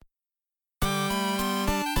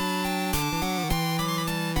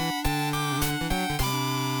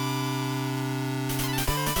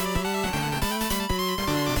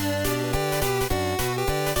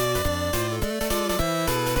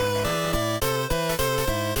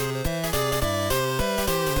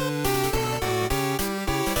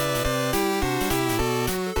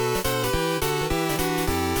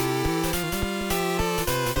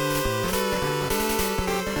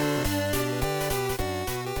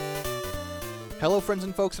Hello, friends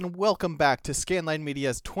and folks, and welcome back to Scanline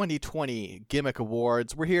Media's 2020 Gimmick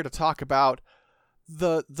Awards. We're here to talk about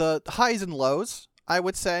the highs and lows, I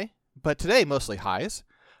would say, but today mostly highs,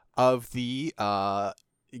 of the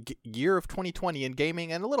year of 2020 in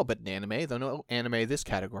gaming and a little bit in anime, though no anime this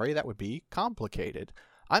category. That would be complicated.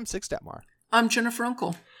 I'm Six Detmar. I'm Jennifer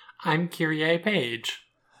Uncle. I'm Kyrie Page.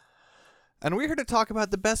 And we're here to talk about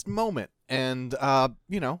the best moment and,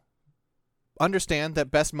 understand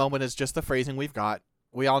that best moment is just the phrasing we've got.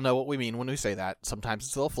 We all know what we mean when we say that. Sometimes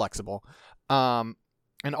it's a little flexible. And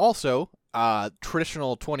also,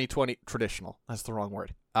 traditional, that's the wrong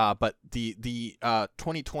word. But the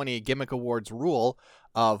 2020 Gimmick Awards rule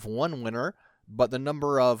of one winner, but the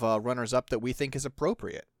number of runners-up that we think is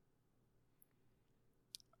appropriate.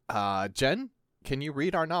 Jen, can you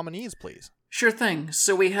read our nominees, please? Sure thing.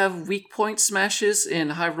 So we have weak point smashes in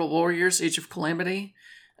Hyrule Warriors Age of Calamity,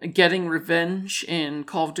 Getting Revenge in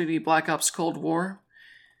Call of Duty Black Ops Cold War,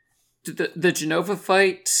 the Genova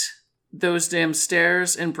fight, Those Damn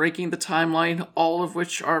Stairs, and Breaking the Timeline, all of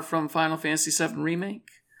which are from Final Fantasy VII Remake.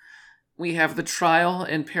 We have The Trial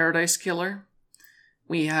and Paradise Killer.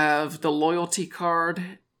 We have The Loyalty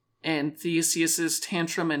Card and Theseus's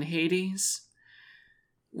Tantrum in Hades.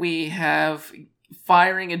 We have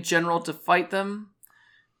Firing a General to Fight Them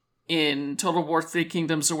in Total War 3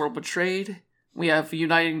 Kingdoms: The World Betrayed. We have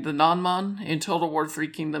Uniting the Nanman in Total War 3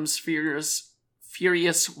 Kingdoms: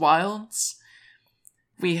 Furious Wilds.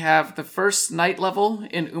 We have the first night level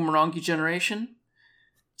in Umurangi Generation,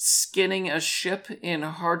 Skinning a Ship in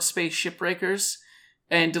Hard Space Shipbreakers,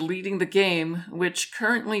 and Deleting the Game, which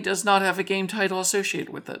currently does not have a game title associated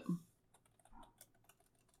with it.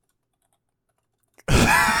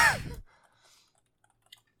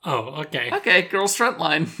 Oh, okay. Okay, Girls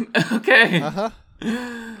Frontline. Okay. Uh-huh.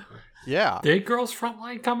 Yeah. Did Girls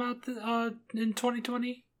Frontline come out in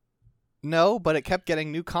 2020? No, but it kept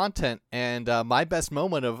getting new content, and my best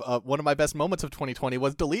moment of one of my best moments of 2020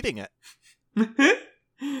 was deleting it.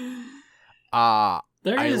 I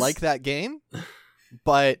like that game,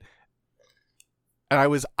 but and I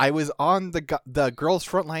was on the Girls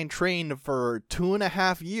Frontline train for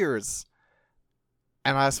 2.5 years,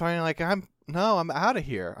 and I was finally like, I'm out of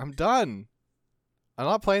here. I'm done. I'm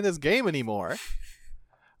not playing this game anymore.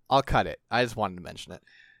 I'll cut it. I just wanted to mention it.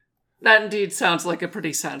 That indeed sounds like a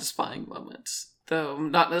pretty satisfying moment, though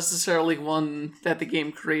not necessarily one that the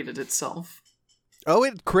game created itself. Oh,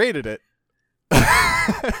 it created it.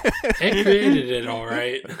 It created it, all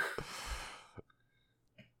right.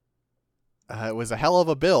 It was a hell of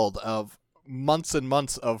a build of months and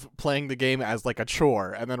months of playing the game as like a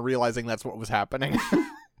chore and then realizing that's what was happening.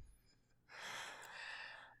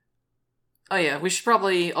 Oh yeah, we should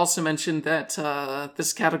probably also mention that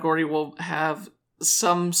this category will have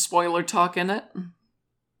some spoiler talk in it.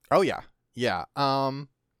 Oh yeah. Yeah. I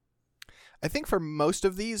think for most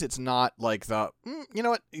of these it's not like you know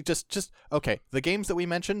what? Just okay, the games that we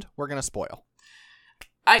mentioned, we're going to spoil.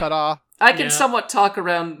 Ta-da. I can somewhat talk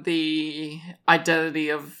around the identity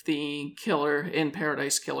of the killer in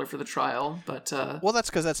Paradise Killer for the trial, but well, that's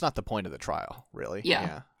cuz that's not the point of the trial, really.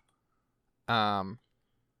 Yeah.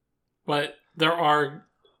 But there are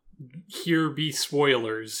here be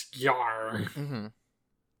spoilers. Yar.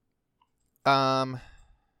 Mm-hmm.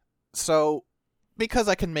 So because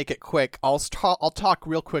I can make it quick, I'll talk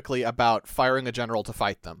real quickly about firing a general to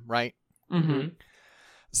fight them, right? Mm-hmm.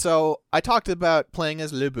 So I talked about playing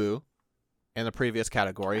as Lubu in the previous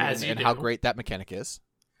category and how great that mechanic is.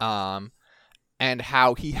 And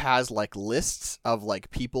how he has like lists of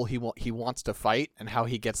like people he wants to fight and how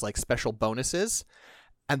he gets like special bonuses.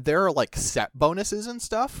 And there are like set bonuses and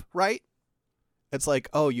stuff, right? It's like,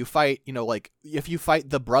 oh, you fight, like if you fight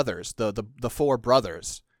the brothers, the 4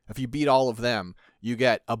 brothers, if you beat all of them, you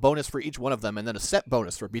get a bonus for each one of them and then a set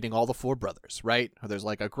bonus for beating all the 4 brothers, right? There's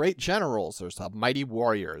like a great generals, there's a mighty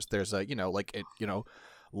warriors, there's a,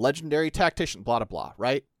 legendary tactician, blah, blah, blah,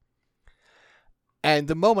 right? And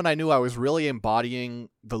the moment I knew I was really embodying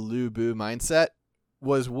the Lubu mindset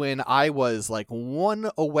was when I was like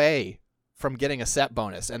 1 away from getting a set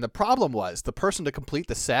bonus. And the problem was the person to complete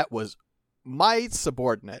the set was my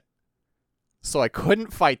subordinate. So I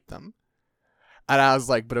couldn't fight them. And I was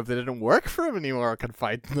like, but if they didn't work for him anymore, I could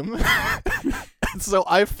fight them. So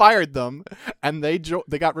I fired them and they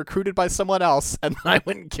got recruited by someone else. And then I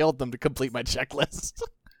went and killed them to complete my checklist.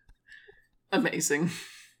 Amazing.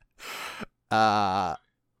 That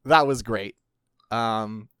was great.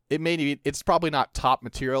 It's probably not top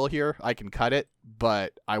material here. I can cut it,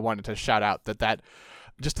 but I wanted to shout out that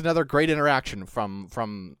just another great interaction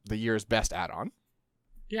from the year's best add-on.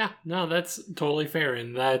 Yeah, no, that's totally fair.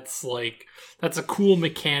 And that's a cool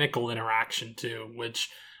mechanical interaction too, which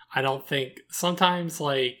I don't think sometimes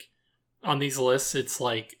on these lists, it's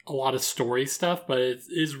a lot of story stuff, but it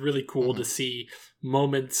is really cool to see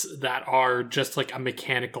moments that are just a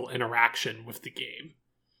mechanical interaction with the game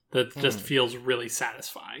that just feels really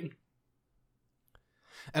satisfying.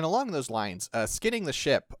 And along those lines, skinning the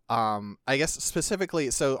ship, I guess specifically,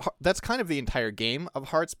 so that's kind of the entire game of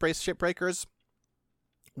Hardspace Shipbreakers.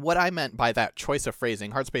 What I meant by that choice of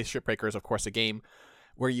phrasing, Hardspace Shipbreaker is, of course, a game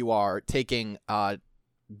where you are taking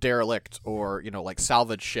derelict or,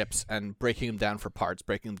 salvage ships and breaking them down for parts,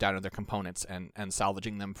 breaking them down into their components and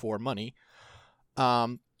salvaging them for money.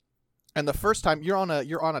 And the first time you're on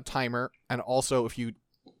a timer, and also if you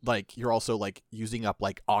you're also using up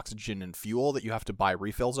oxygen and fuel that you have to buy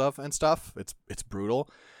refills of and stuff. It's brutal.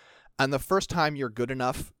 And the first time you're good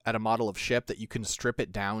enough at a model of ship that you can strip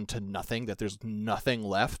it down to nothing, that there's nothing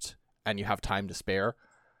left and you have time to spare,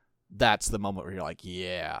 that's the moment where you're like,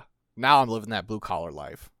 yeah, now I'm living that blue collar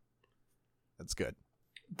life. That's good.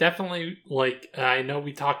 Definitely, I know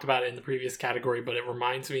we talked about it in the previous category, but it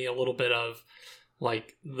reminds me a little bit of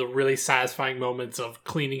the really satisfying moments of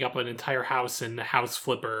cleaning up an entire house in House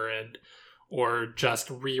Flipper or just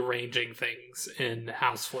rearranging things in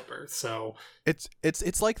House Flipper. So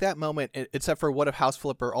it's like that moment, except for what if House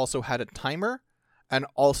Flipper also had a timer, and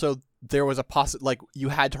also there was a you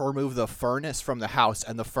had to remove the furnace from the house,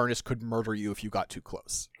 and the furnace could murder you if you got too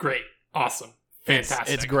close. Great, awesome,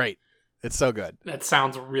 fantastic. It's great. It's so good. That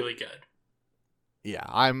sounds really good. Yeah,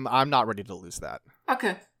 I'm not ready to lose that.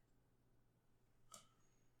 Okay.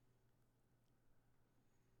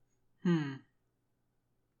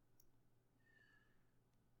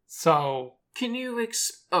 So, can you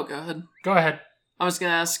oh, go ahead. Go ahead. I was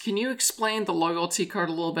going to ask, can you explain the loyalty card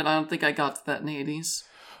a little bit? I don't think I got to that in Hades.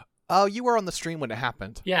 Oh, you were on the stream when it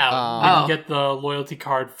happened. Yeah, you get the loyalty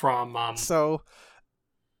card from... one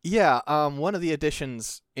of the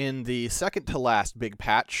additions in the second to last big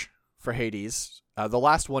patch for Hades, the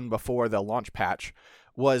last one before the launch patch,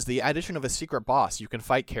 was the addition of a secret boss you can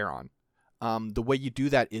fight Charon. The way you do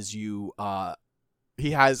that is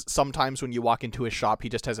he has, sometimes when you walk into his shop, he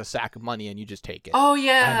just has a sack of money and you just take it. Oh,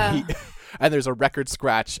 yeah. And there's a record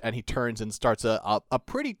scratch, and he turns and starts a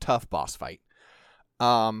pretty tough boss fight.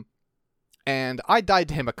 And I died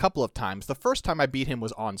to him a couple of times. The first time I beat him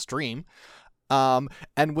was on stream. And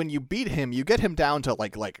when you beat him, you get him down to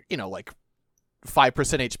 5%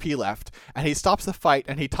 HP left, and he stops the fight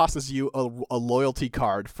and he tosses you a loyalty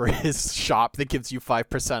card for his shop that gives you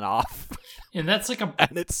 5% off. And that's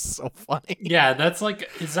and it's so funny. Yeah, that's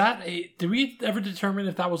is that did we ever determine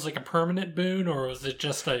if that was a permanent boon, or was it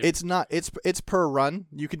just a... It's not, it's per run.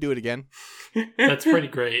 You can do it again. That's pretty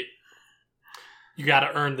great. You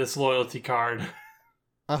gotta earn this loyalty card.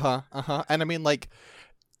 And I mean,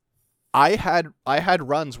 I had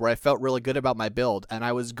runs where I felt really good about my build, and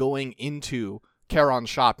I was going into Charon's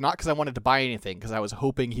shop, not because I wanted to buy anything, because I was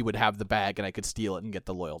hoping he would have the bag and I could steal it and get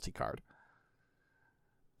the loyalty card.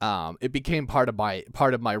 It became part of my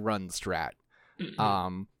run strat.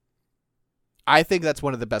 I think that's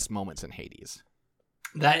one of the best moments in Hades.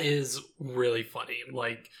 That is really funny.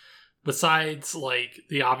 Besides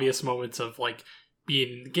the obvious moments of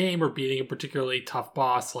being in the game or beating a particularly tough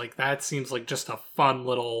boss, that seems just a fun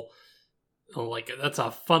little... that's a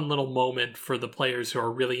fun little moment for the players who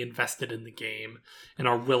are really invested in the game and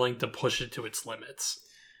are willing to push it to its limits.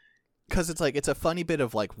 Because it's a funny bit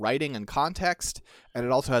of writing and context, and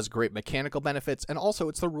it also has great mechanical benefits, and also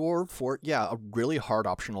it's the reward for a really hard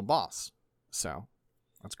optional boss. So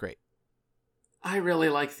that's great. I really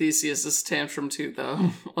like Theseus's tantrum too, though.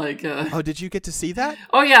 Oh, did you get to see that?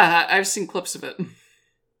 Oh yeah, I've seen clips of it.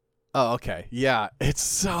 Oh, okay. Yeah, it's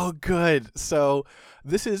so good. So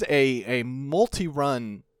this is a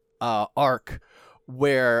multi-run arc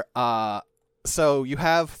where so you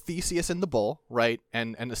have Theseus in the bull, right,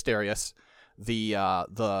 and Asterius,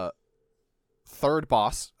 the third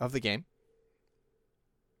boss of the game,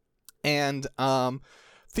 and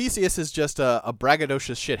Theseus is just a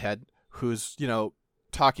braggadocious shithead who's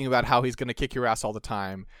talking about how he's gonna kick your ass all the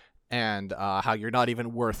time, and how you're not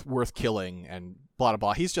even worth killing, and blah blah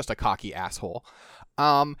blah. He's just a cocky asshole,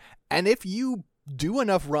 and if you do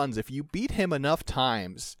enough runs, if you beat him enough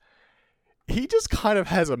times, he just kind of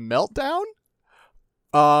has a meltdown,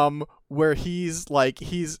 where he's like,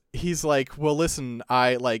 well, listen,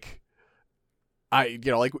 he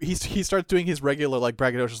starts doing his regular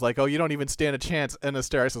braggadocious, oh, you don't even stand a chance, and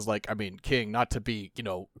Asterius is I mean, King, not to be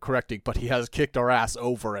correcting, but he has kicked our ass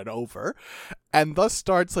over and over, and thus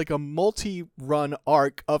starts a multi-run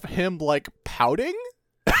arc of him pouting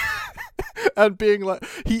and being like,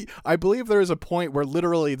 I believe there is a point where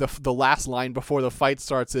literally the last line before the fight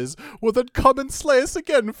starts is, well then come and slay us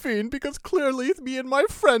again, fiend, because clearly me and my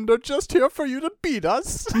friend are just here for you to beat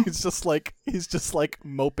us. He's just like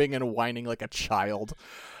moping and whining like a child.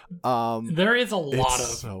 There is a lot of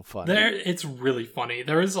so funny. It's really funny.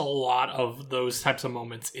 There is a lot of those types of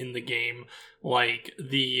moments in the game, like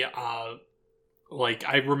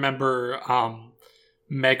I remember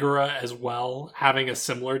Megara as well having a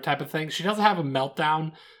similar type of thing. She doesn't have a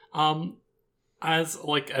meltdown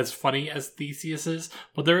as funny as Theseus is,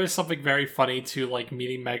 but there is something very funny to like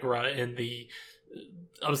meeting Megara in the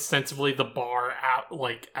ostensibly the bar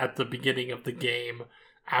at the beginning of the game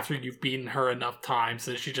after you've beaten her enough times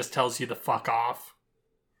and she just tells you to fuck off.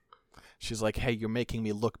 She's like, hey, you're making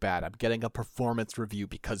me look bad. I'm getting a performance review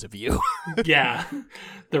because of you. Yeah.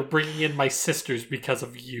 They're bringing in my sisters because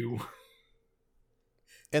of you.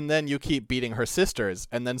 And then you keep beating her sisters.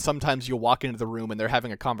 And then sometimes you walk into the room and they're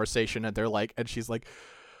having a conversation and they're like, and she's like,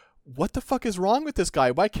 what the fuck is wrong with this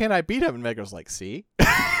guy? Why can't I beat him? And Mega's like, see?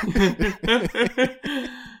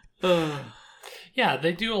 Yeah,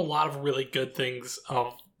 they do a lot of really good things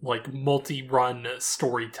of like multi-run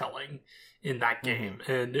storytelling in that game.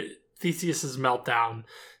 Mm-hmm. And Theseus's meltdown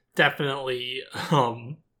definitely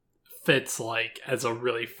fits like as a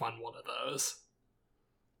really fun one of those.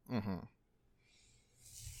 Mm-hmm.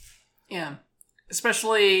 Yeah,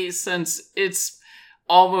 especially since it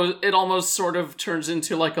almost sort of turns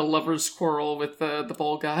into like a lover's quarrel with the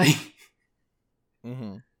ball guy.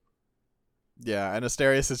 Mm-hmm. Yeah, and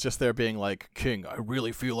Asterius is just there being like, King, I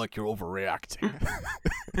really feel like you're overreacting.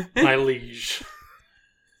 My liege.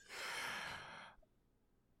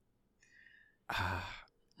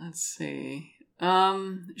 Let's see.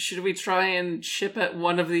 Should we try and chip at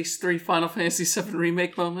one of these 3 Final Fantasy VII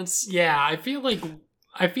Remake moments? Yeah, I feel like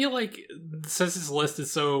since this list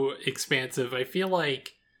is so expansive, I feel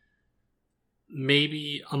like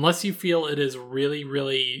maybe, unless you feel it is really,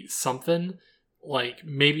 really something, like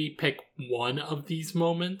maybe pick one of these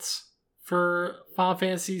moments for Final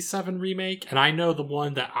Fantasy VII Remake. And I know the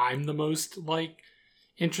one that I'm the most like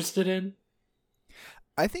interested in.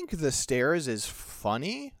 I think the stairs is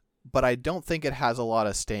funny, but I don't think it has a lot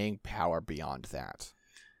of staying power beyond that.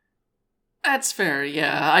 That's fair,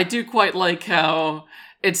 yeah. I do quite like how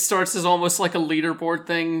it starts as almost like a leaderboard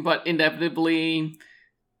thing, but inevitably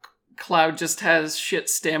Cloud just has shit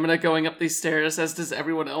stamina going up these stairs, as does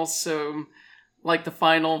everyone else, so like the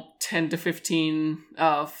final 10 to 15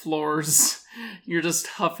 floors, you're just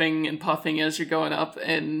huffing and puffing as you're going up,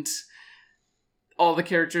 and all the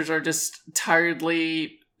characters are just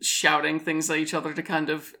tiredly shouting things at each other to kind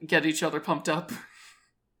of get each other pumped up.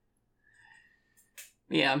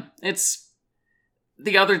 Yeah, it's...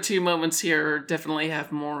 The other 2 moments here definitely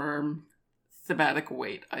have more thematic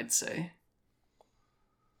weight, I'd say.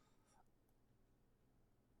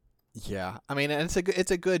 Yeah, I mean, it's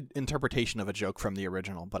a good interpretation of a joke from the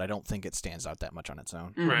original, but I don't think it stands out that much on its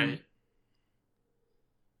own. Mm-hmm. Right.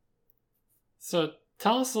 So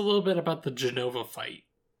tell us a little bit about the Genova fight.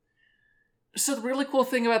 So the really cool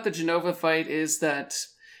thing about the Genova fight is that,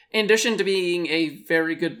 in addition to being a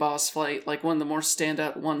very good boss fight, like one of the more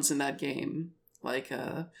standout ones in that game, like,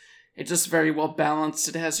 it's just very well balanced.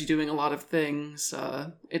 It has you doing a lot of things.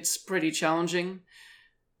 It's pretty challenging.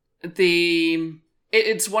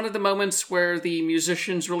 It's one of the moments where the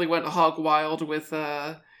musicians really went hog wild with,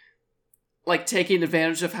 like, taking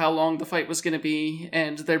advantage of how long the fight was going to be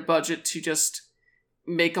and their budget to just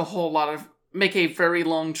make a very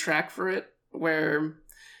long track for it, where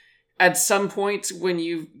at some point when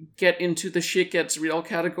you get into the shit gets real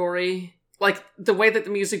category, like, the way that the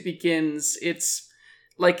music begins, it's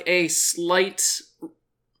like it's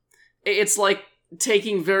like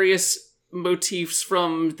taking various motifs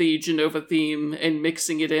from the Genova theme and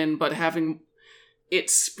mixing it in, but having it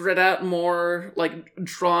spread out more, like,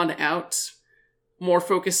 drawn out, more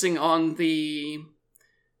focusing on the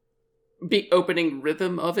opening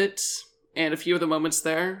rhythm of it, and a few of the moments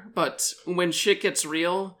there. But when shit gets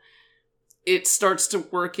real, it starts to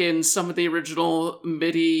work in some of the original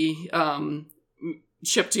MIDI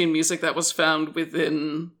chiptune music that was found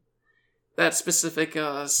within that specific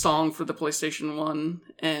song for the PlayStation 1.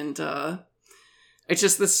 And it's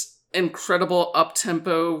just this incredible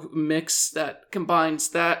up-tempo mix that combines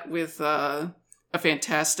that with a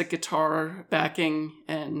fantastic guitar backing,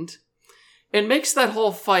 and it makes that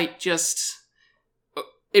whole fight just...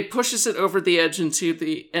 It pushes it over the edge into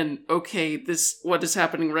what is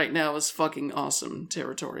happening right now is fucking awesome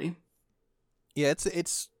territory. Yeah,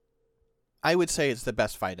 it's I would say it's the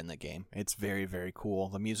best fight in the game. It's very, very cool.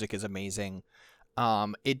 The music is amazing.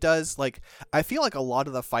 It does, like, I feel like a lot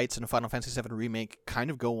of the fights in Final Fantasy VII Remake kind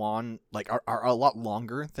of go on, like, are a lot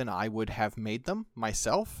longer than I would have made them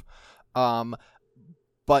myself.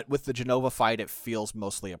 But with the Jenova fight, it feels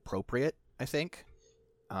mostly appropriate, I think.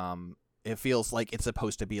 It feels like it's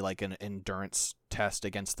supposed to be like an endurance test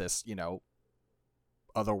against this,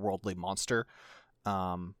 otherworldly monster.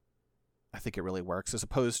 I think it really works, as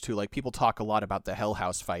opposed to, like, people talk a lot about the Hell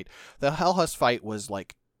House fight. The Hell House fight was,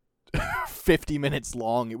 like, 50 minutes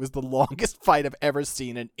long. It was the longest fight I've ever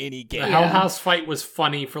seen in any game. The Hell House fight was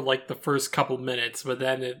funny for, like, the first couple minutes, but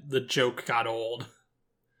then the joke got old.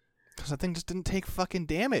 Because the thing just didn't take fucking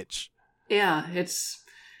damage. Yeah, it's...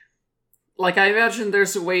 Like, I imagine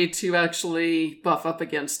there's a way to actually buff up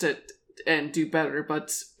against it and do better,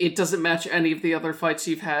 but it doesn't match any of the other fights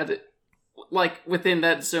you've had, like, within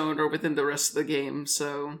that zone or within the rest of the game,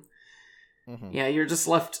 so... Yeah, you're just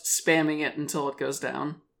left spamming it until it goes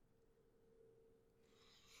down.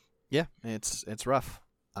 Yeah, it's rough.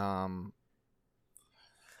 So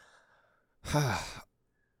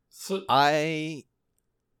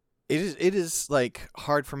it is like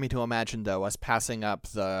hard for me to imagine, though, us passing up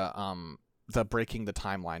the breaking the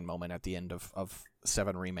timeline moment at the end of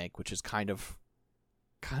 7 Remake, which is kind of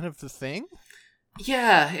the thing.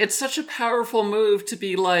 Yeah, it's such a powerful move to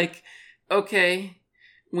be like, okay,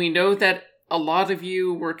 we know that a lot of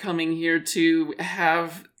you were coming here to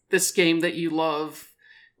have this game that you love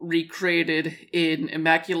recreated in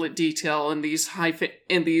immaculate detail in these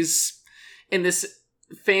in this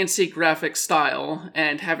fancy graphic style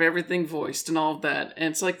and have everything voiced and all of that.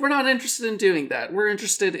 And it's like, we're not interested in doing that. We're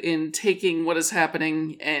interested in taking what is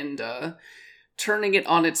happening and turning it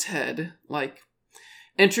on its head, like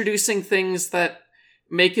introducing things that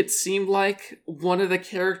make it seem like one of the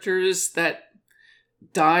characters that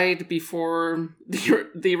died before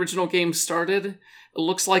the original game started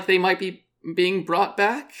looks like they might be being brought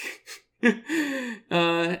back.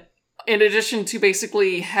 In addition to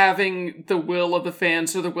basically having the will of the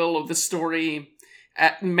fans or the will of the story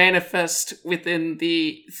manifest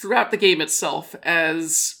throughout the game itself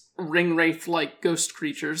as ring wraith-like ghost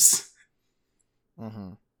creatures.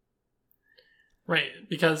 Right,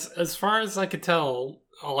 because as far as I could tell,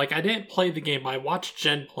 like, I didn't play the game, I watched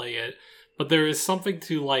Jen play it, but there is something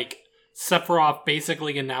to, like, Sephiroth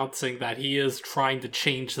basically announcing that he is trying to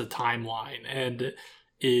change the timeline, and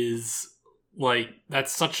is, like,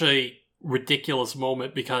 that's such a ridiculous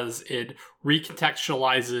moment because it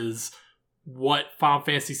recontextualizes what Final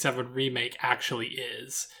Fantasy VII Remake actually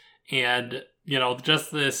is. And,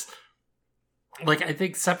 just this, like, I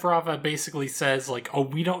think Sephiroth basically says, like, oh,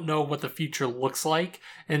 we don't know what the future looks like.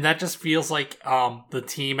 And that just feels like the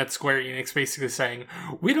team at Square Enix basically saying,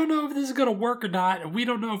 we don't know if this is going to work or not, and we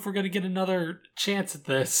don't know if we're going to get another chance at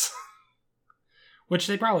this. Which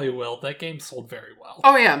they probably will. That game sold very well.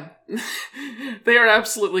 Oh, yeah. They are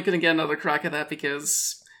absolutely going to get another crack at that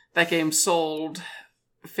because that game sold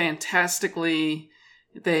fantastically.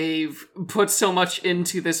 They've put so much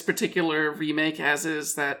into this particular remake as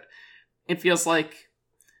is that it feels like,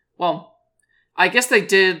 well, I guess they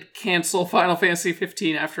did cancel Final Fantasy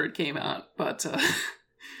 15 after it came out, but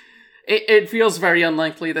it feels very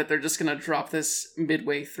unlikely that they're just going to drop this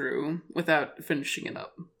midway through without finishing it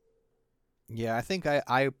up. Yeah, I think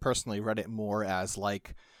I personally read it more as,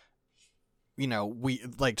 like, we,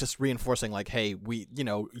 like, just reinforcing, like, hey,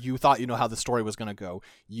 you thought you know how the story was going to go.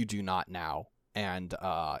 You do not now. And,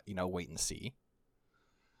 wait and see.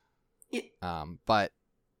 Yeah. But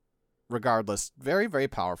regardless, very, very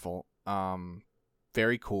powerful.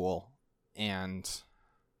 Very cool. And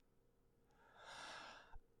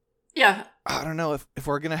yeah, I don't know if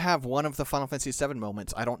we're going to have one of the Final Fantasy VII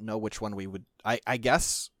moments. I don't know which one we would. I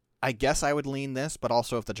guess I would lean this, but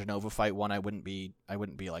also if the Jenova fight won, I wouldn't be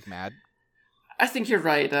like mad. I think you're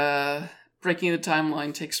right. Breaking the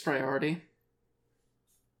timeline takes priority.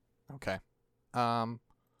 Okay.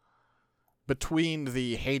 Between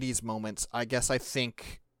the Hades moments, I guess I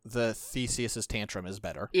think the Theseus's tantrum is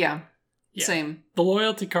better. Yeah. Same. The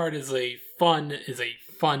loyalty card is a fun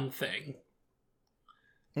thing.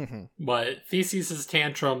 Mm-hmm. But Theseus's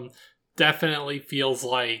tantrum definitely feels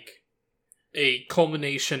like a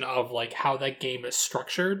culmination of, like, how that game is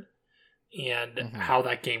structured and how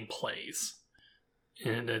that game plays.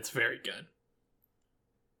 And it's very good.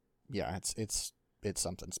 Yeah, it's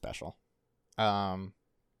something special. I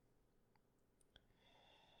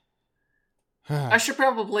should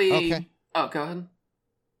probably... Okay. Oh, go ahead.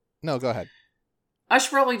 No, go ahead. I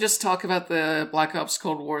should probably just talk about the Black Ops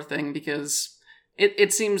Cold War thing, because it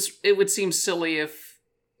would seem silly if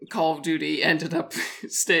Call of Duty ended up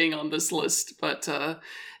staying on this list, but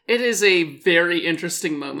it is a very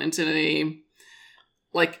interesting moment in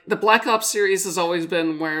like, the Black Ops series has always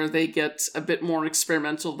been where they get a bit more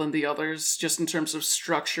experimental than the others, just in terms of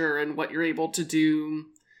structure and what you're able to do,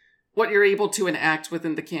 what you're able to enact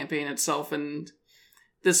within the campaign itself, and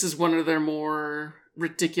this is one of their more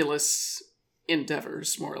ridiculous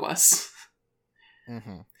endeavors, more or less.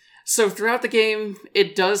 Mm-hmm. So throughout the game,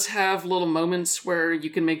 it does have little moments where you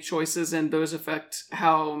can make choices and those affect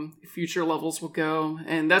how future levels will go,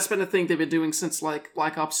 and that's been a thing they've been doing since, like,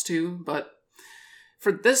 Black Ops 2, but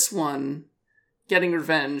for this one, Getting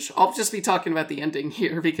Revenge, I'll just be talking about the ending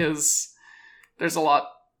here because there's a lot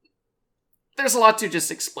to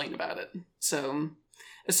just explain about it. So,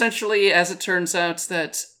 essentially, as it turns out,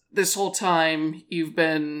 that this whole time you've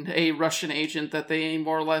been a Russian agent that they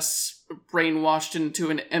more or less brainwashed into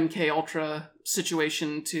an MK Ultra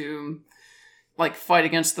situation to, like, fight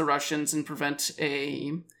against the Russians and prevent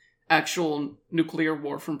a actual nuclear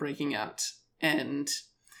war from breaking out. And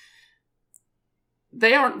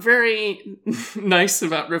they aren't very nice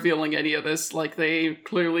about revealing any of this. Like, they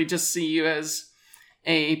clearly just see you as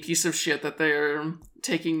a piece of shit that they're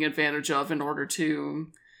taking advantage of in order to,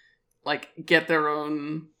 like, get their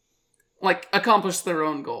own, like, accomplish their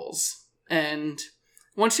own goals. And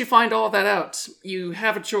once you find all that out, you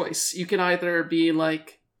have a choice. You can either be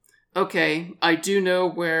like, okay, I do know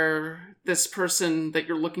where this person that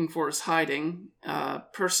you're looking for is hiding,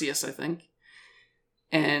 Perseus, I think,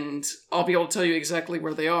 and I'll be able to tell you exactly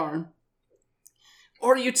where they are.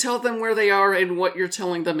 Or you tell them where they are and what you're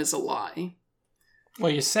telling them is a lie.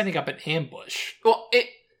 Well, you're setting up an ambush. Well,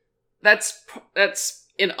 that's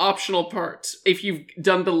an optional part if you've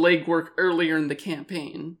done the legwork earlier in the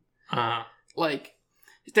campaign. Like,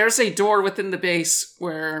 there's a door within the base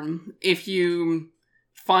where if you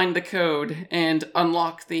find the code and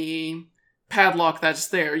unlock the padlock that's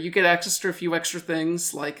there, you get access to a few extra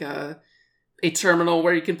things, like a terminal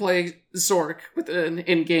where you can play Zork with an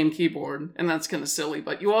in-game keyboard, and that's kind of silly,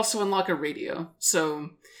 but you also unlock a radio.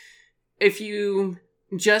 So if you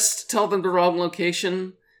just tell them the wrong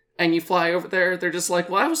location and you fly over there, they're just like,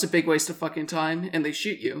 well, that was a big waste of fucking time, and they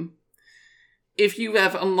shoot you. If you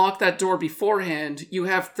have unlocked that door beforehand, you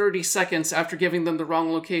have 30 seconds after giving them the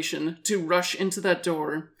wrong location to rush into that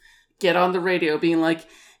door, get on the radio being like,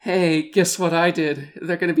 hey, guess what I did?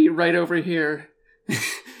 They're going to be right over here.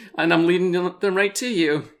 And I'm leading them right to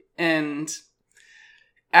you. And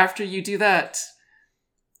after you do that,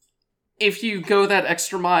 if you go that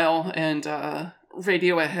extra mile and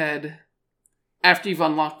radio ahead after you've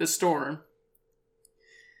unlocked this door,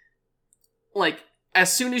 like,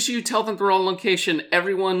 as soon as you tell them the wrong location,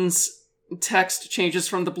 everyone's text changes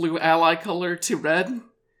from the blue ally color to red.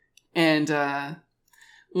 And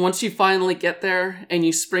once you finally get there and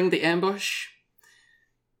you spring the ambush,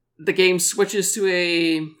 the game switches to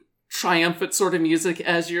a triumphant sort of music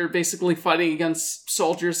as you're basically fighting against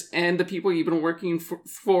soldiers and the people you've been working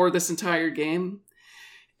for this entire game.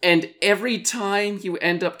 And every time you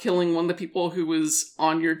end up killing one of the people who was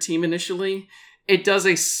on your team initially, it does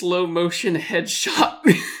a slow motion headshot.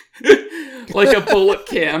 Like a bullet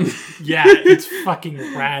cam. Yeah, it's fucking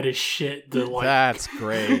rad as shit. That's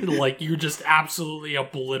great. Like, you're just absolutely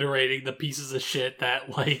obliterating the pieces of shit that,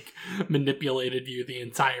 like, manipulated you the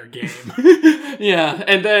entire game. Yeah,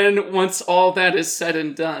 and then once all that is said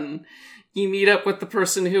and done, you meet up with the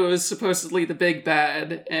person who is supposedly the big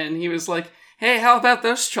bad, and he was like, hey, how about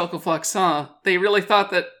those chucklefucks, huh? They really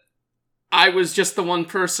thought that I was just the one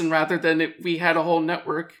person rather than we had a whole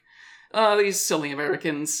network. These silly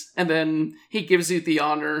Americans. And then he gives you the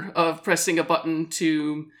honor of pressing a button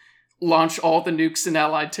to launch all the nukes in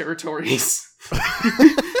Allied territories.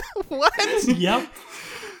 What? Yep.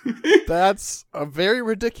 That's a very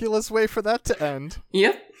ridiculous way for that to end.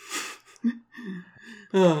 Yep.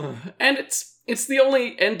 And it's the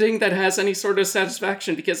only ending that has any sort of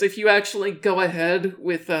satisfaction, because if you actually go ahead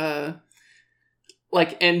with, and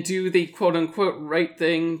do the quote-unquote right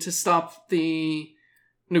thing to stop the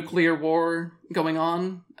nuclear war going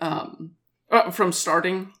on from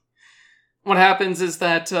starting, what happens is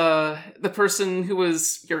that the person who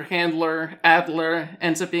was your handler, Adler,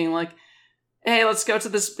 ends up being like, hey, let's go to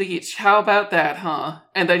this beach. How about that, huh?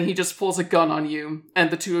 And then he just pulls a gun on you,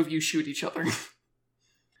 and the two of you shoot each other.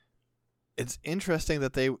 It's interesting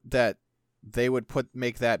that they would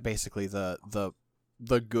make that basically the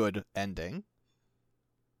good ending.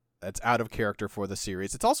 That's out of character for the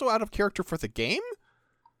series. It's also out of character for the game.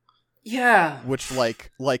 Yeah. Which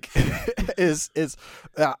is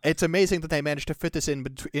it's amazing that they managed to fit this in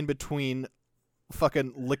between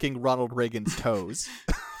fucking licking Ronald Reagan's toes.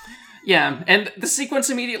 Yeah, and the sequence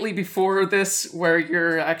immediately before this, where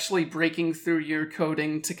you're actually breaking through your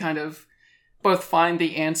coding to kind of both find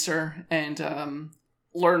the answer and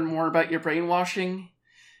learn more about your brainwashing.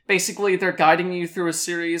 Basically, they're guiding you through a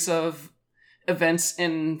series of events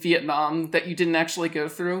in Vietnam that you didn't actually go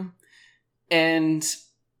through. And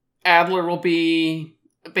Adler will be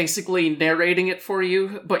basically narrating it for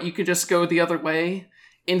you, but you can just go the other way.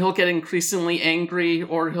 And he'll get increasingly angry,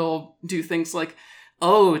 or he'll do things like,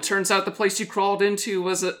 oh, it turns out the place you crawled into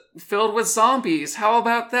was filled with zombies. How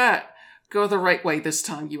about that? Go the right way this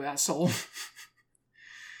time, you asshole.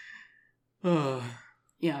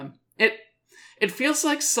 Yeah. It feels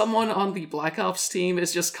like someone on the Black Ops team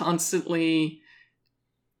is just constantly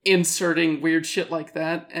inserting weird shit like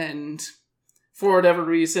that, and for whatever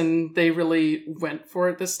reason, they really went for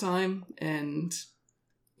it this time, and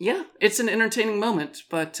yeah, it's an entertaining moment,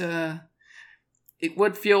 but it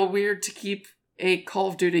would feel weird to keep a Call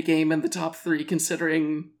of Duty game in the top 3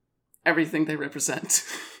 considering everything they represent.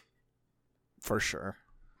 For sure.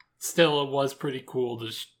 Still, it was pretty cool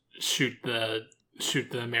to shoot the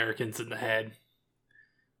Americans in the head.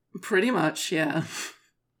 Pretty much, yeah.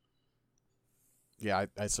 Yeah,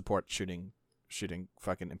 I support shooting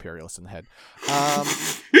fucking imperialists in the head.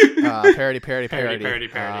 Parody.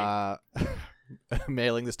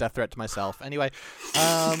 Mailing this death threat to myself. Anyway,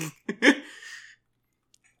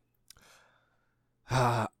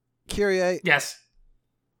 Kyrie. Yes.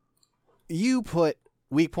 You put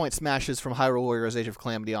weak point smashes from Hyrule Warriors Age of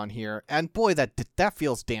Calamity on here, and boy, that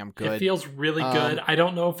feels damn good. It feels really good. I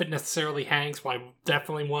don't know if it necessarily hangs, but I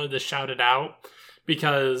definitely wanted to shout it out,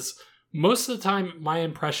 because most of the time, my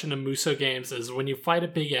impression of Musou games is when you fight a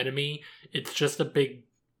big enemy, it's just a big,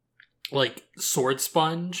 like, sword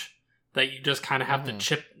sponge that you just kind of have to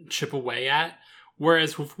chip away at.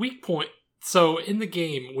 Whereas with weak point, so in the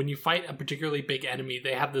game, when you fight a particularly big enemy,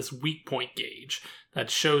 they have this weak point gauge that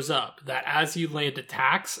shows up, that as you land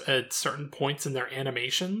attacks at certain points in their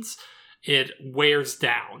animations, it wears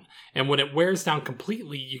down. And when it wears down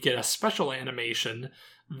completely, you get a special animation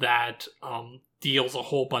that deals a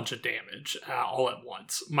whole bunch of damage all at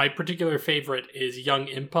once. My particular favorite is Young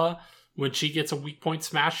Impa. When she gets a weak point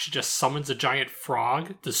smash, she just summons a giant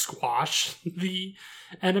frog to squash the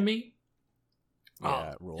enemy.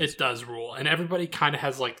 Yeah, it rules. It does rule. And everybody kind of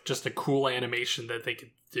has like just a cool animation that they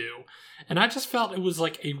could do. And I just felt it was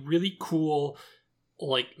like a really cool,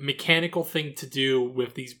 like, mechanical thing to do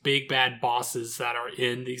with these big bad bosses that are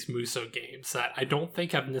in these Musou games that I don't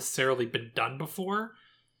think have necessarily been done before.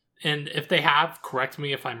 And if they have, correct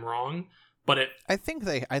me if I'm wrong. But I think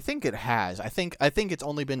it has. I think it's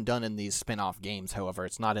only been done in these spin-off games. However,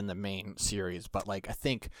 it's not in the main series. But like, I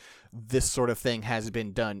think this sort of thing has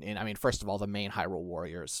been done in. I mean, first of all, the main Hyrule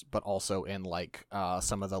Warriors, but also in like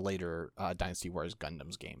some of the later Dynasty Warriors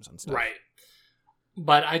Gundams games and stuff. Right.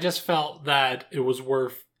 But I just felt that it was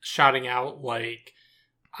worth shouting out. Like,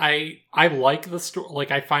 I like the story. Like,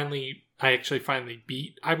 I actually finally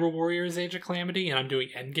beat Hyrule Warriors Age of Calamity, and I'm doing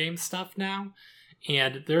endgame stuff now.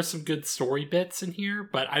 And there's some good story bits in here,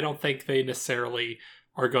 but I don't think they necessarily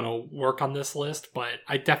are going to work on this list. But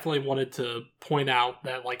I definitely wanted to point out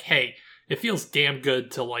that, like, hey, it feels damn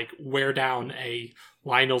good to, like, wear down a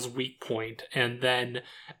Lionel's weak point. And then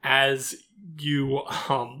as you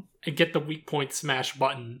get the weak point smash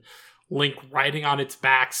button, Link riding on its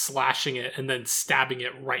back, slashing it, and then stabbing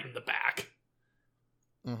it right in the back.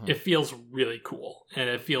 Mm-hmm. It feels really cool, and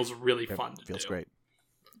it feels really fun to do.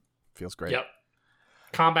 Feels great. Yep.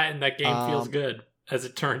 Combat in that game feels good, as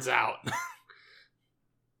it turns out.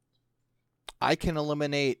 I can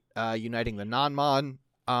eliminate uniting the non-mon.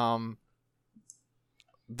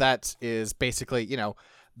 That is basically,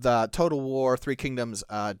 the Total War 3 Kingdoms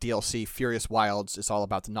DLC, Furious Wilds, is all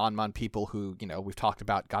about the non-mon people who, we've talked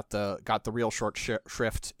about, got the real short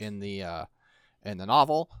shrift in the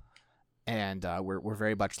novel, and we're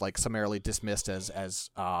very much like summarily dismissed as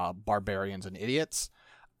barbarians and idiots.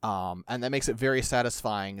 And that makes it very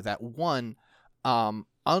satisfying that, one,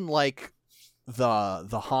 unlike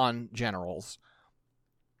the Han generals,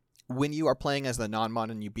 when you are playing as the non-mon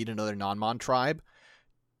and you beat another non-mon tribe,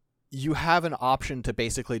 you have an option to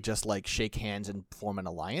basically just like shake hands and form an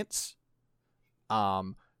alliance.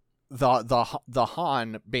 The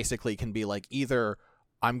Han basically can be like, either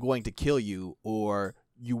I'm going to kill you, or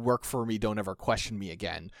you work for me, don't ever question me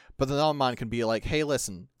again. But the non-mon can be like, hey,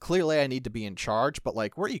 listen, clearly I need to be in charge, but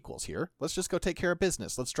like, we're equals here. Let's just go take care of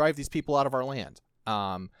business. Let's drive these people out of our land.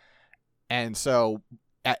 And so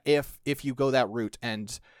if you go that route,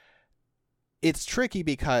 and it's tricky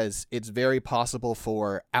because it's very possible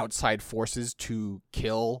for outside forces to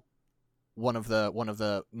kill one of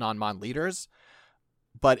the non-mon leaders.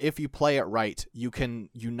 But if you play it right, you can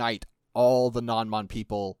unite all the non-mon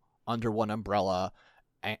people under one umbrella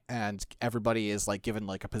and everybody is like given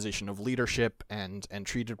like a position of leadership and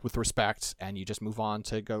treated with respect, and you just move on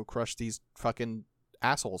to go crush these fucking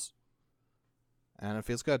assholes, and it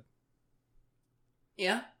feels good.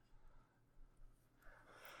 Yeah.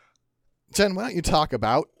 Jen, why don't you talk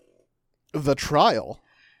about the trial?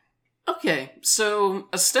 Okay, so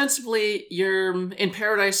ostensibly you're in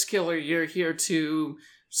Paradise Killer, you're here to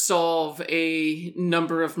solve a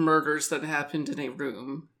number of murders that happened in a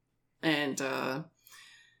room. And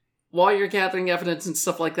while you're gathering evidence and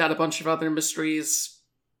stuff like that, a bunch of other mysteries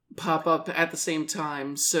pop up at the same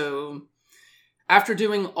time. So after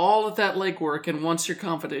doing all of that legwork, and once you're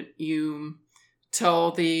confident, you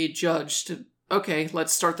tell the judge to, okay,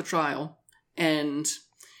 let's start the trial. And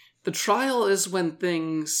the trial is when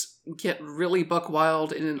things get really buck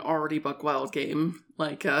wild in an already buck wild game.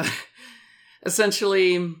 Like,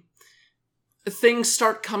 essentially, things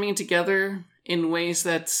start coming together in ways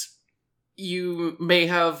that you may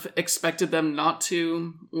have expected them not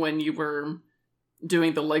to when you were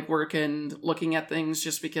doing the legwork and looking at things,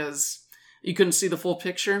 just because you couldn't see the full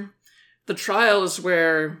picture. The trial is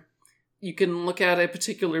where you can look at a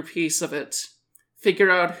particular piece of it,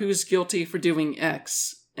 figure out who's guilty for doing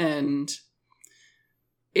X, and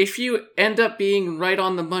if you end up being right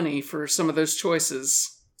on the money for some of those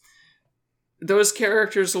choices, those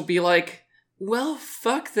characters will be like, well,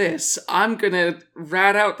 fuck this, I'm gonna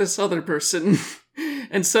rat out this other person.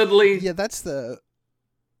 And suddenly... Yeah, that's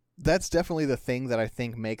definitely the thing that I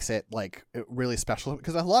think makes it, like, really special,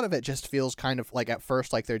 because a lot of it just feels kind of like, at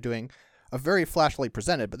first, like they're doing a very flashily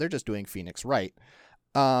presented, but they're just doing Phoenix right.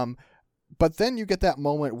 But then you get that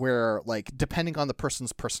moment where, like, depending on the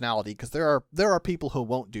person's personality, because there are people who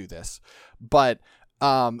won't do this, but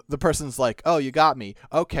the person's like, oh, you got me.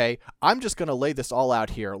 Okay, I'm just gonna lay this all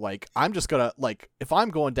out here. Like, I'm just gonna, like, if I'm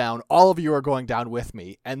going down, all of you are going down with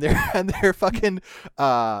me. And they're fucking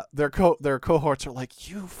their cohorts are like,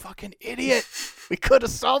 you fucking idiot. We could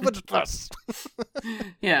have salvaged this.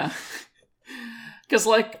 Yeah. Because,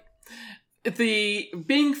 like, the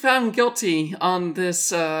being found guilty on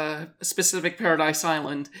this specific Paradise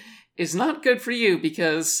Island is not good for you,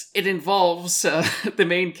 because it involves the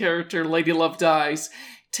main character, Lady Love Dies,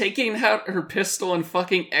 taking out her pistol and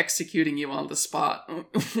fucking executing you on the spot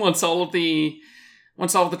once all of the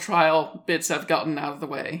trial bits have gotten out of the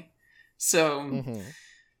way. So,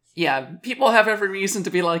 yeah, people have every reason to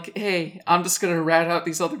be like, hey, I'm just gonna rat out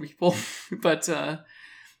these other people. But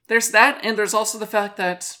there's that, and there's also the fact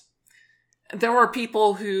that there are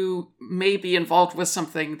people who may be involved with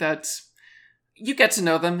something that you get to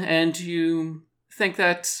know them and you think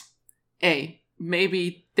that, A,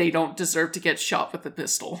 maybe they don't deserve to get shot with a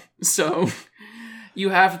pistol. So you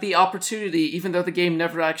have the opportunity, even though the game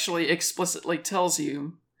never actually explicitly tells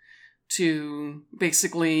you, to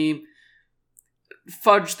basically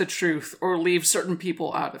fudge the truth or leave certain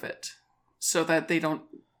people out of it so that they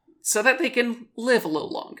can live a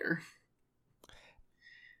little longer.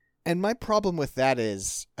 And my problem with that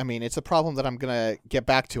is, I mean, it's a problem that I'm going to get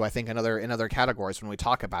back to, I think, in other categories when we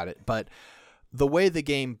talk about it. But the way the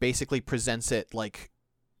game basically presents it, like,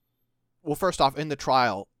 well, first off, in the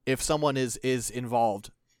trial, if someone is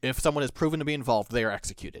involved, if someone is proven to be involved, they are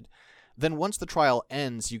executed. Then once the trial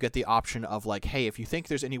ends, you get the option of, like, hey, if you think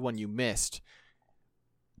there's anyone you missed,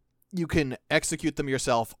 you can execute them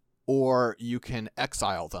yourself or you can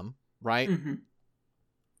exile them, right? Mm-hmm.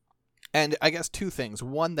 And I guess two things.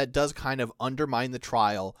 One, that does kind of undermine the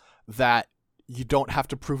trial, that you don't have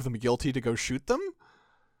to prove them guilty to go shoot them.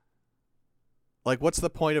 Like, what's the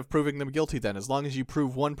point of proving them guilty then? As long as you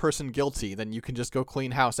prove one person guilty, then you can just go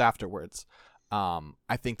clean house afterwards.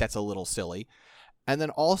 I think that's a little silly. And then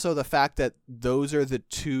also the fact that those are the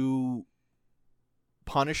two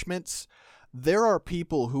punishments. There are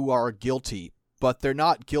people who are guilty, but they're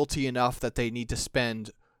not guilty enough that they need to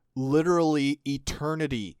spend literally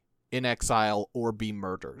eternity in exile or be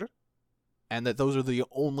murdered, and that those are the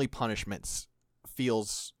only punishments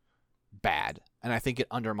feels bad, and I think it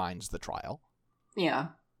undermines the trial. Yeah.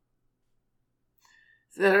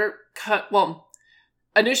 Well,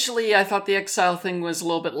 initially I thought the exile thing was a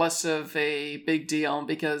little bit less of a big deal,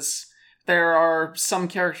 because there are some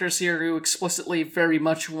characters here who explicitly very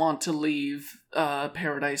much want to leave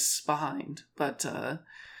Paradise behind,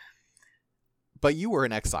 But you were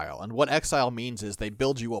in exile, and what exile means is they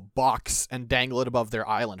build you a box and dangle it above their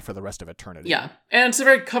island for the rest of eternity. Yeah, and it's a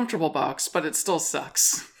very comfortable box, but it still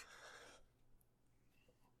sucks.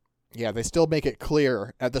 Yeah, they still make it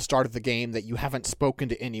clear at the start of the game that you haven't spoken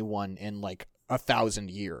to anyone in, like, 1,000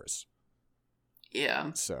 years.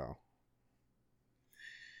 Yeah. So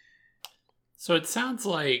it sounds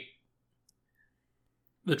like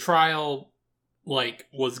the trial like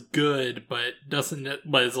was good, but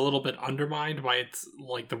is a little bit undermined by its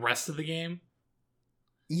like the rest of the game.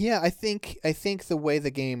 Yeah, I think the way the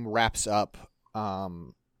game wraps up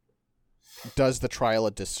does the trial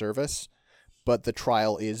a disservice, but the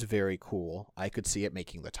trial is very cool. I could see it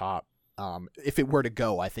making the top. If it were to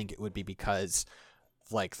go, I think it would be because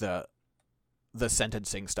like the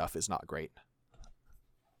sentencing stuff is not great.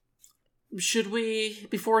 Should we,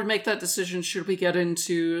 before we make that decision, should we get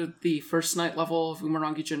into the first night level of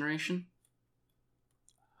Umurangi Generation?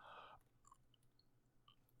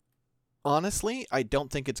 Honestly, I don't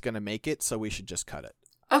think it's going to make it, so we should just cut it.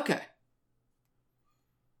 Okay.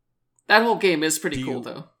 That whole game is pretty cool,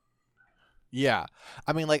 though. Yeah.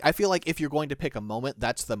 I mean, like, I feel like if you're going to pick a moment,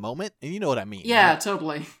 that's the moment, and you know what I mean. Yeah, right?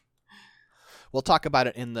 Totally. We'll talk about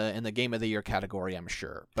it in the Game of the Year category, I'm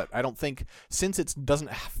sure. But I don't think, since it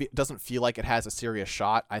doesn't feel like it has a serious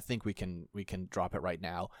shot, I think we can drop it right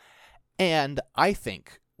now. And I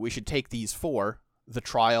think we should take these 4, the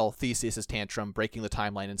trial, Theseus' tantrum, breaking the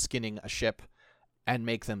timeline, and skinning a ship, and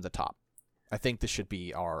make them the top. I think this should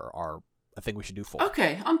be our I think we should do 4.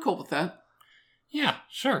 Okay, I'm cool with that. Yeah,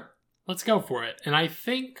 sure. Let's go for it. And I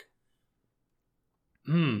think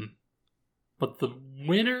but the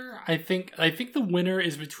winner, I think the winner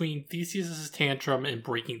is between Theseus' tantrum and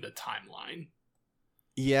breaking the timeline.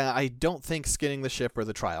 Yeah, I don't think skinning the ship or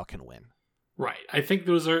the trial can win. Right. I think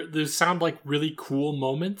those sound like really cool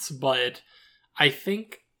moments, but I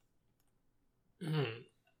think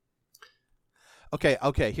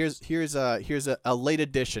Okay, here's a late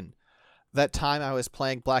addition. That time I was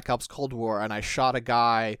playing Black Ops Cold War and I shot a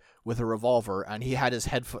guy with a revolver and he had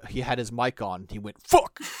his mic on. He went,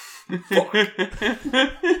 "Fuck." Fuck.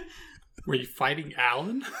 Were you fighting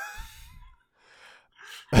Alan?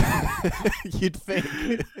 You'd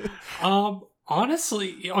think.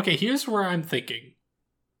 Honestly, okay, here's where I'm thinking.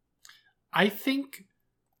 I think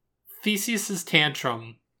Theseus'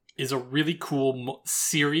 tantrum is a really cool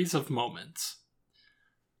series of moments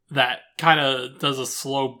that kind of does a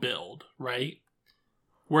slow build, right?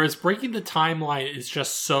 Whereas breaking the timeline is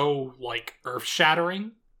just so, like,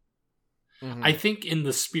 earth-shattering. Mm-hmm. I think in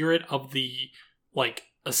the spirit of the, like,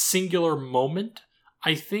 a singular moment,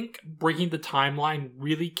 I think breaking the timeline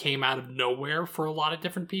really came out of nowhere for a lot of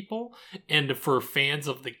different people. And for fans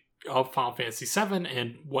of Final Fantasy VII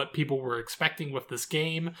and what people were expecting with this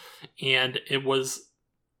game. And it was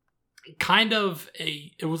kind of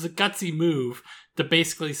a gutsy move to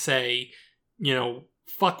basically say, you know,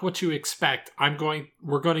 fuck what you expect.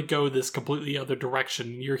 We're going to go this completely other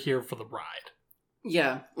direction. You're here for the ride.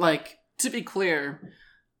 Yeah, like, to be clear,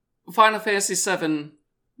 Final Fantasy VII,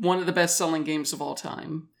 one of the best-selling games of all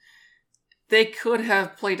time. They could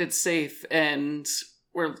have played it safe and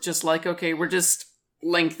were just like, okay, we're just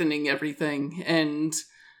lengthening everything. And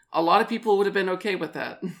a lot of people would have been okay with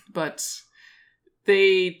that. But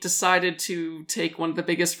they decided to take one of the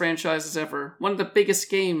biggest franchises ever, one of the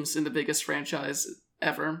biggest games in the biggest franchise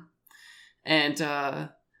ever, and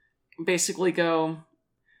basically go,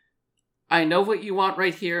 I know what you want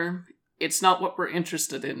right here. It's not what we're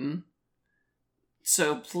interested in.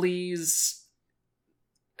 So please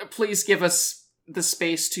give us the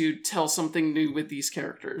space to tell something new with these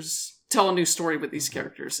characters. Tell a new story with these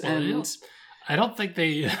characters. Well, and I don't think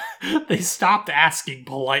they stopped asking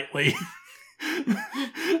politely.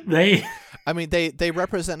 They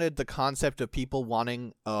represented the concept of people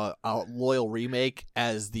wanting a loyal remake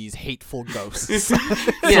as these hateful ghosts. So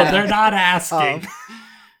they're not asking.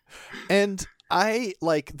 And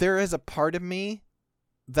there is a part of me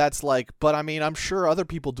that's like, but I mean, I'm sure other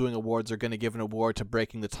people doing awards are going to give an award to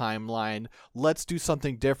breaking the timeline. Let's do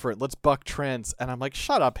something different. Let's buck trends. And I'm like,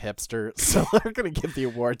 shut up, hipster. So they're going to give the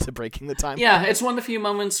award to breaking the timeline. Yeah, it's one of the few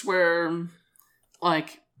moments where,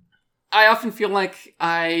 like, I often feel like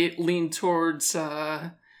I lean towards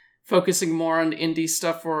focusing more on indie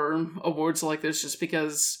stuff for awards like this just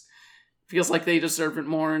because it feels like they deserve it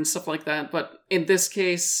more and stuff like that. But in this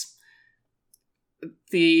case,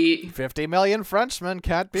 the 50 million Frenchmen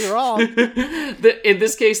can't be wrong. In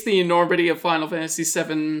this case, the enormity of Final Fantasy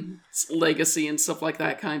VII's legacy and stuff like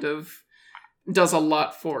that kind of does a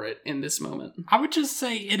lot for it in this moment. I would just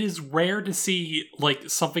say it is rare to see like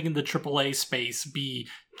something in the AAA space be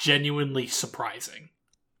genuinely surprising.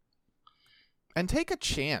 And take a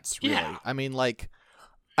chance, really. Yeah. I mean, like,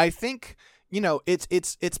 I think, you know,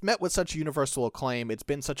 it's met with such universal acclaim. It's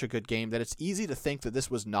been such a good game that it's easy to think that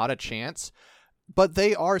this was not a chance. But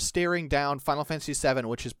they are staring down Final Fantasy VII,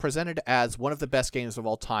 which is presented as one of the best games of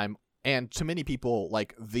all time, and to many people,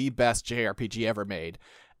 like, the best JRPG ever made,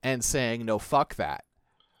 and saying, no, fuck that.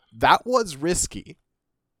 That was risky.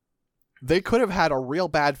 they could have had a real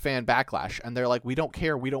bad fan backlash, and they're like, we don't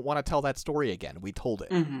care. We don't want to tell that story again. We told it.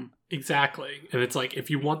 Mm-hmm. Exactly. And it's like, if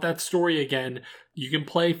you want that story again, you can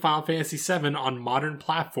play Final Fantasy VII on modern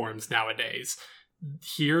platforms nowadays.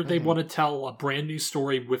 Here, they want to tell a brand new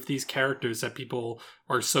story with these characters that people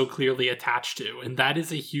are so clearly attached to. And that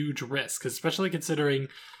is a huge risk, especially considering,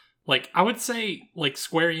 like, I would say, like,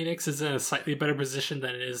 Square Enix is in a slightly better position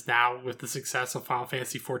than it is now with the success of Final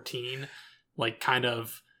Fantasy XIV, like, kind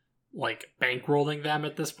of, like, bankrolling them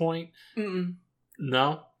at this point. Mm-mm.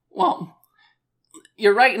 No? Well,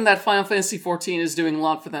 you're right in that Final Fantasy XIV is doing a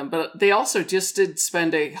lot for them, but they also just did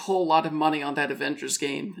spend a whole lot of money on that Avengers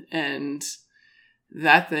game, and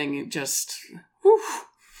that thing just... whew,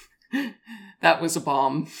 that was a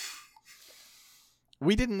bomb.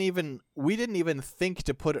 We didn't even think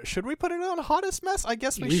to put it. Should we put it on Hottest Mess? I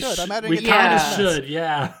guess we should. I'm adding we it. We kind of should,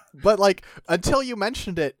 yeah. But like, until you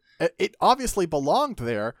mentioned it, it obviously belonged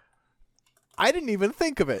there. I didn't even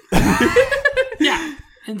think of it. Yeah,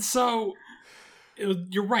 and so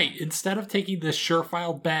you're right. Instead of taking this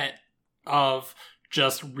surefire bet of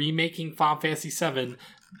just remaking Final Fantasy VII,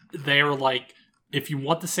 they're like, if you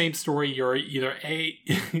want the same story, you're either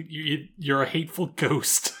you're a hateful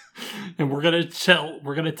ghost, and we're gonna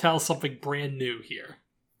tell something brand new here.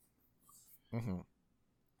 Mm-hmm.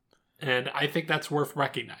 And I think that's worth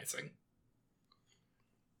recognizing.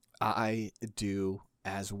 I do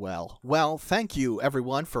as well. Well, thank you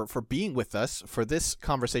everyone for being with us for this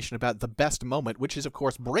conversation about the best moment, which is of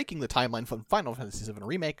course breaking the timeline from Final Fantasy VII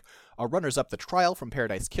Remake, our runners-up The Trial from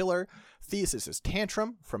Paradise Killer, Theseus'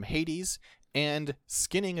 Tantrum from Hades, and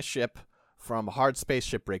Skinning a Ship from Hard Space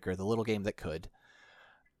Shipbreaker, the little game that could.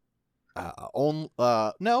 No,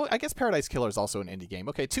 I guess Paradise Killer is also an indie game.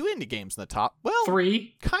 Okay, 2 indie games in the top. Well,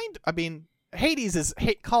 3. I mean, Hades is...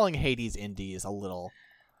 calling Hades indie is a little...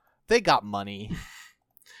 They got money.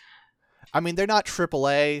 I mean, they're not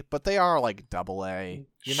AAA, but they are like AA.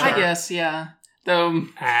 You know? I guess, yeah. Though...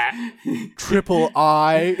 Triple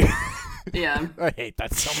I. Yeah. I hate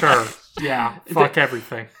that so much. Sure. Yeah. Fuck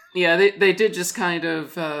everything. Yeah, they did just kind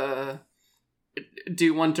of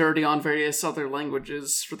do one dirty on various other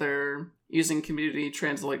languages for their using community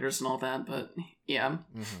translators and all that, but yeah.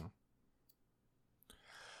 Mm-hmm.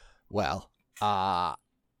 Well,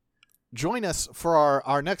 join us for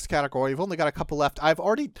our next category. We've only got a couple left.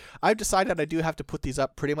 I've decided I do have to put these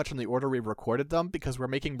up pretty much in the order we recorded them because we're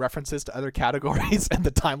making references to other categories and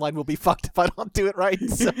the timeline will be fucked if I don't do it right.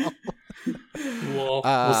 So we'll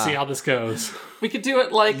see how this goes. We could do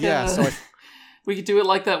it like we could do it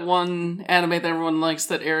like that one anime that everyone likes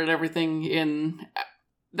that aired everything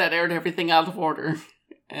out of order.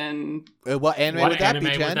 And what anime would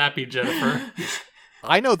that be, Jennifer?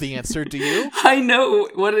 I know the answer. Do you? I know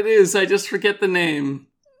what it is. I just forget the name.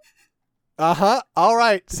 Uh-huh. All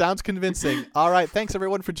right. Sounds convincing. All right. Thanks,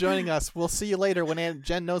 everyone, for joining us. We'll see you later when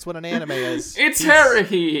Jen knows what an anime is. It's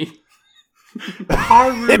Haruhi.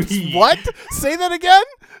 Haruhi. It's what? Say that again?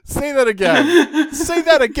 Say that again. Say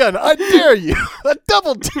that again. I dare you. A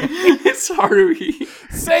double dare. It's Haruhi.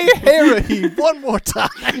 Say Haruhi one more time.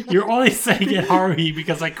 You're only saying it Haruhi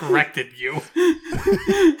because I corrected you.